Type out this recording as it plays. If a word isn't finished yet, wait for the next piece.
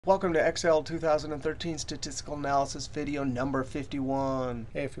Welcome to Excel 2013 Statistical Analysis video number 51.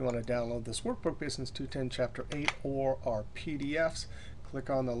 Hey, if you want to download this workbook, Business 210 Chapter 8, or our PDFs, click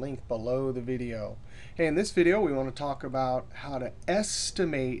on the link below the video. Hey, in this video, we want to talk about how to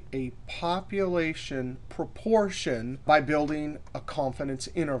estimate a population proportion by building a confidence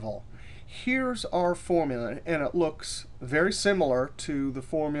interval. Here's our formula, and it looks very similar to the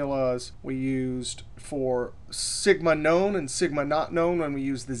formulas we used for sigma known and sigma not known when we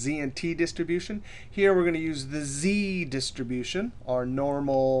used the Z and T distribution. Here we're going to use the Z distribution, our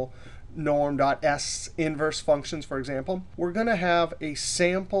normal NORM.S inverse functions, for example. We're going to have a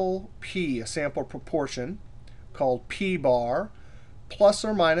sample P, a sample proportion, called Pbar, plus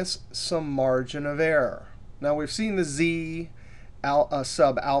or minus some margin of error. Now we've seen the Z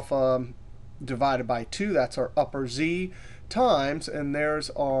sub alpha divided by 2. That's our upper Z times, and there's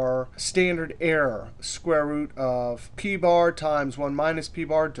our standard error, square root of Pbar times 1 minus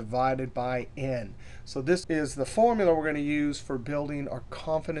Pbar divided by n. So this is the formula we're going to use for building our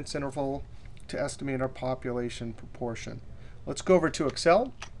confidence interval to estimate our population proportion. Let's go over to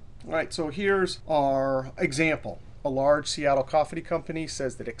Excel. All right, so here's our example. A large Seattle coffee company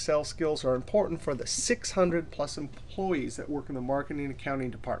says that Excel skills are important for the 600 plus employees that work in the marketing and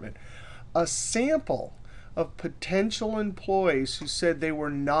accounting department. A sample of potential employees who said they were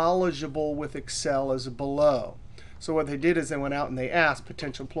knowledgeable with Excel is below. So what they did is they went out and they asked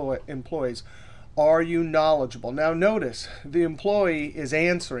potential employees, are you knowledgeable? Now notice the employee is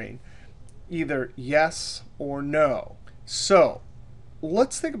answering either yes or no. So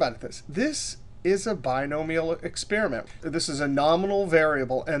let's think about this. This is a binomial experiment. This is a nominal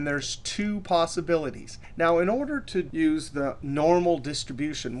variable, and there's two possibilities. Now, in order to use the normal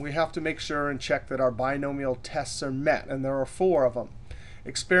distribution, we have to make sure and check that our binomial tests are met, and there are 4 of them.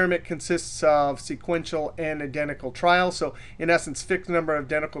 Experiment consists of sequential and identical trials. So in essence, fixed number of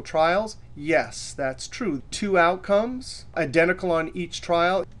identical trials. Yes, that's true. 2 outcomes, identical on each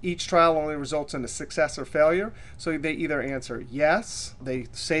trial. Each trial only results in a success or failure. So they either answer yes, they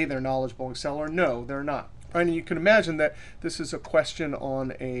say they're knowledgeable in Excel, or no, they're not. Right, and you can imagine that this is a question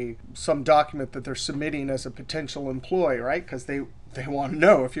on some document that they're submitting as a potential employee, right? Because they want to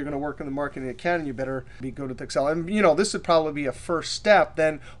know if you're going to work in the marketing and accounting, you better be good at Excel. And this would probably be a first step.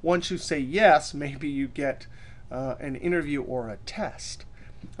 Then once you say yes, maybe you get an interview or a test.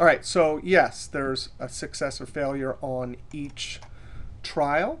 All right, so yes, there's a success or failure on each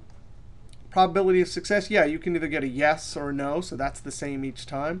trial. Probability of success, yeah, you can either get a yes or a no, so that's the same each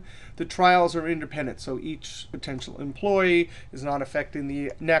time. The trials are independent, so each potential employee is not affecting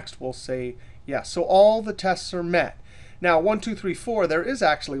the next. We'll say yes. So all the tests are met. Now, 1, 2, 3, 4, there is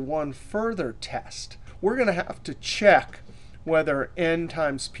actually one further test. We're going to have to check whether n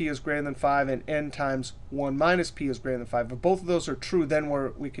times p is greater than 5 and n times 1 minus p is greater than 5. If both of those are true, then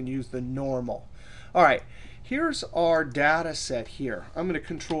we can use the normal. All right. Here's our data set here. I'm going to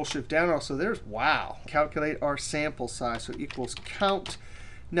Control-Shift down. So there's, wow. Calculate our sample size. So equals count.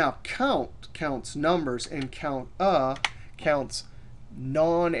 Now count counts numbers, and count counts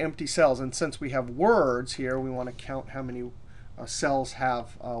non-empty cells. And since we have words here, we want to count how many cells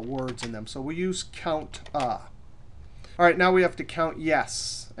have words in them. So we use count. All right, now we have to count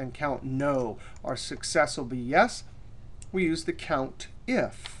yes and count no. Our success will be yes. We use the count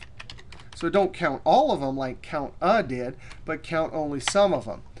if. So don't count all of them like count did, but count only some of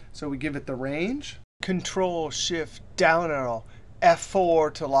them. So we give it the range. Control-Shift down arrow,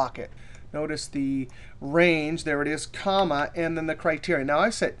 F4 to lock it. Notice the range, there it is, comma, and then the criteria. Now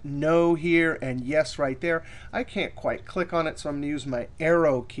I set no here and yes right there. I can't quite click on it, so I'm going to use my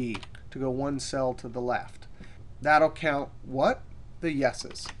arrow key to go 1 cell to the left. That'll count what? The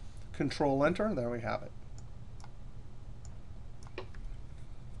yeses. Control-Enter, there we have it.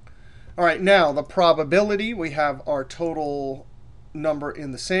 All right, now the probability, we have our total number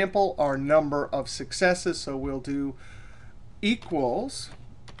in the sample, our number of successes. So we'll do equals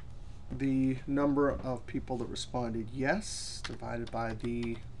the number of people that responded yes divided by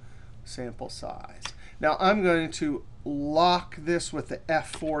the sample size. Now I'm going to lock this with the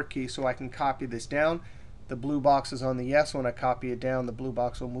F4 key so I can copy this down. The blue box is on the yes. When I copy it down, the blue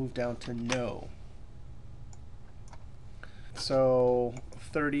box will move down to no. So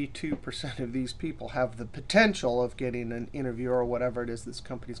 32% of these people have the potential of getting an interview or whatever it is this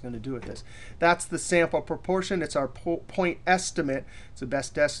company is going to do with this. That's the sample proportion. It's our point estimate. It's the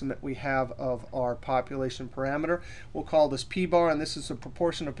best estimate we have of our population parameter. We'll call this Pbar, and this is a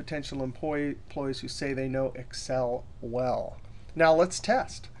proportion of potential employees who say they know Excel well. Now let's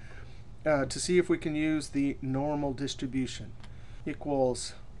test to see if we can use the normal distribution.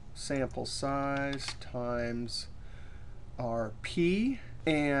 Equals sample size times our P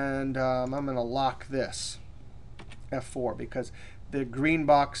And I'm going to lock this F4 because the green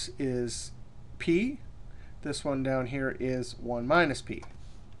box is P. This one down here is 1 minus P.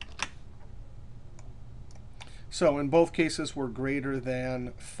 So in both cases, we're greater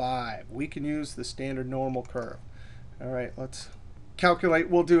than 5. We can use the standard normal curve. All right, let's calculate.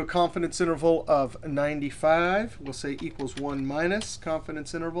 We'll do a confidence interval of 95. We'll say equals 1 minus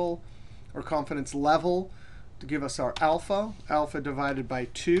confidence interval or confidence level to give us our alpha. Alpha divided by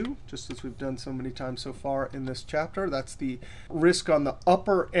 2, just as we've done so many times so far in this chapter. That's the risk on the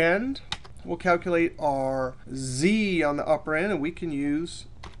upper end. We'll calculate our z on the upper end, and we can use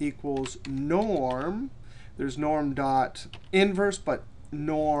equals norm. There's norm.inverse, but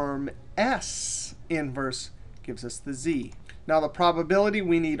NORM.S inverse gives us the z. Now the probability,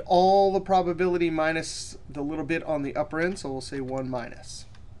 we need all the probability minus the little bit on the upper end, so we'll say 1 minus.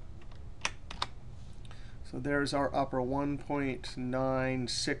 So there's our upper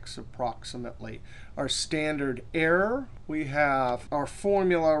 1.96 approximately. Our standard error, we have our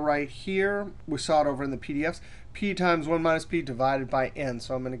formula right here. We saw it over in the PDFs. P times 1 minus P divided by N.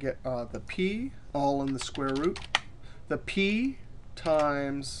 So I'm going to get the P all in the square root. The P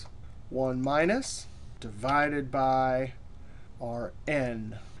times 1 minus divided by our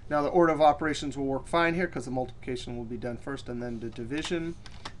N. Now the order of operations will work fine here because the multiplication will be done first and then the division.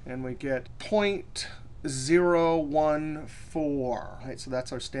 And we get 0.014. Right, so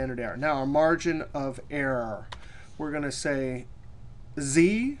that's our standard error. Now our margin of error. We're going to say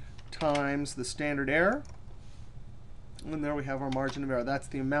z times the standard error. And there we have our margin of error. That's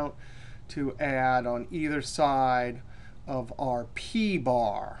the amount to add on either side of our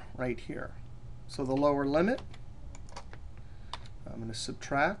Pbar right here. So the lower limit, I'm going to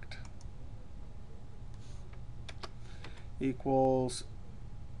subtract, equals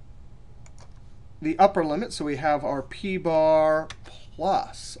the upper limit. So we have our Pbar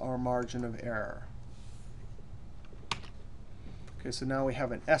plus our margin of error. OK, so now we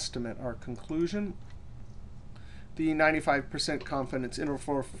have an estimate, our conclusion. The 95% confidence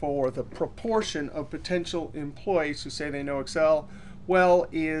interval for the proportion of potential employees who say they know Excel well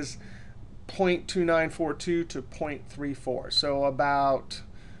is 0.2942 to 0.34. So about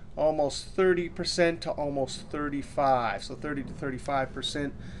almost 30% to almost 35. So 30 to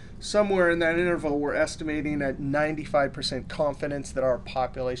 35%. Somewhere in that interval, we're estimating at 95% confidence that our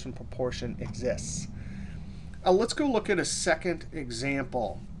population proportion exists. Let's go look at a second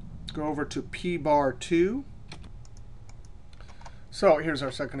example. Go over to Pbar 2. So here's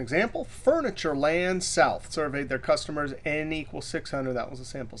our second example. Furniture Land South surveyed their customers n equals 600, that was the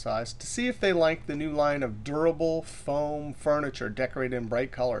sample size, to see if they liked the new line of durable foam furniture decorated in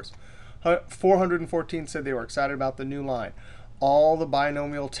bright colors. 414 said they were excited about the new line. All the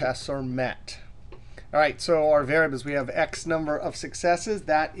binomial tests are met. All right, so our variables, we have X number of successes.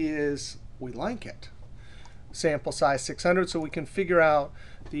 That is, we like it. Sample size 600, so we can figure out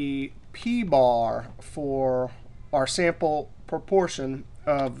the Pbar for our sample proportion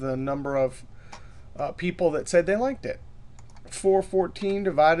of the number of people that said they liked it. 414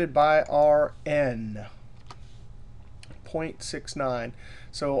 divided by our n, 0.69.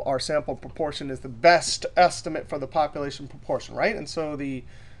 So our sample proportion is the best estimate for the population proportion, right? And so the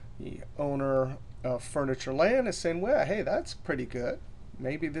owner of Furniture Land is saying, well, hey, that's pretty good.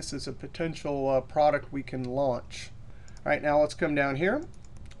 Maybe this is a potential product we can launch. All right, now let's come down here.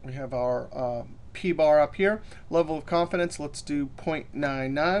 We have our Pbar up here. Level of confidence, let's do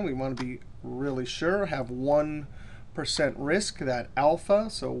 0.99. We want to be really sure. Have 1% risk, that alpha,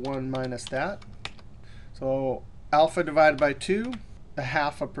 so 1 minus that. So alpha divided by 2,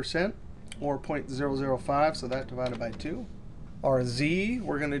 0.5%, or 0.005, so that divided by 2. Our z,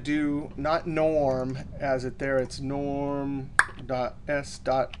 we're going to do not norm as it there. It's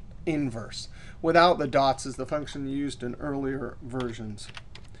norm.s.inverse. Without the dots is the function used in earlier versions.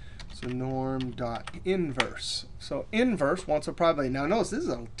 So norm.inverse. So inverse wants a probability. Now notice this is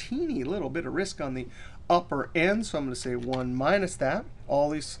a teeny little bit of risk on the upper end. So I'm going to say 1 minus that. All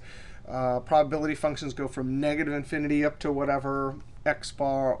these probability functions go from negative infinity up to whatever x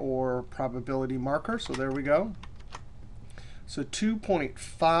bar or probability marker. So there we go. So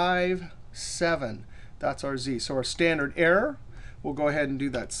 2.57, that's our z. So our standard error, we'll go ahead and do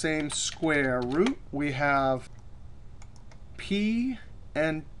that same square root. We have p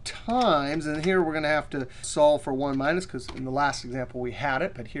and times, and here we're going to have to solve for 1 minus, because in the last example we had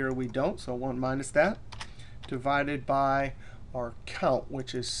it, but here we don't. So 1 minus that, divided by our count,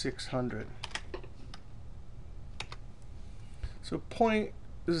 which is 600. So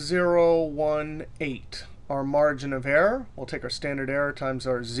 0.018. Our margin of error, we'll take our standard error times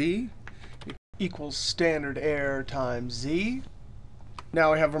our z, equals standard error times z.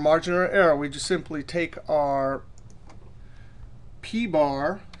 Now we have a margin of error. We just simply take our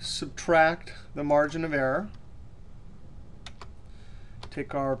Pbar, subtract the margin of error.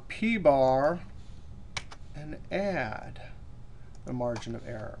 Take our Pbar and add the margin of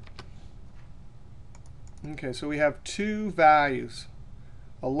error. Okay, so we have two values,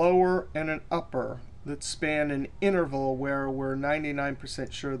 a lower and an upper, that span an interval where we're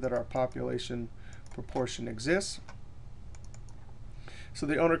 99% sure that our population proportion exists. So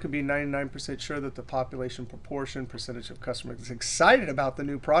the owner can be 99% sure that the population proportion, percentage of customers excited about the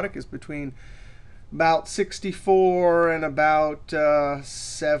new product, is between about 64 and about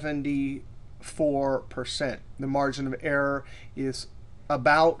 74%. The margin of error is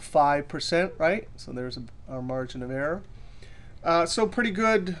about 5%, right? So there's our margin of error. So pretty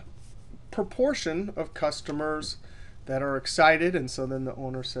good proportion of customers that are excited. And so then the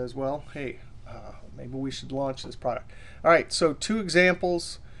owner says, well, hey, maybe we should launch this product. All right, so two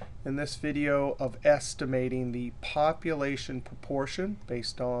examples in this video of estimating the population proportion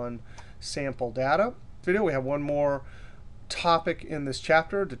based on sample data. We have one more topic in this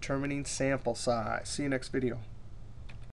chapter, determining sample size. See you next video.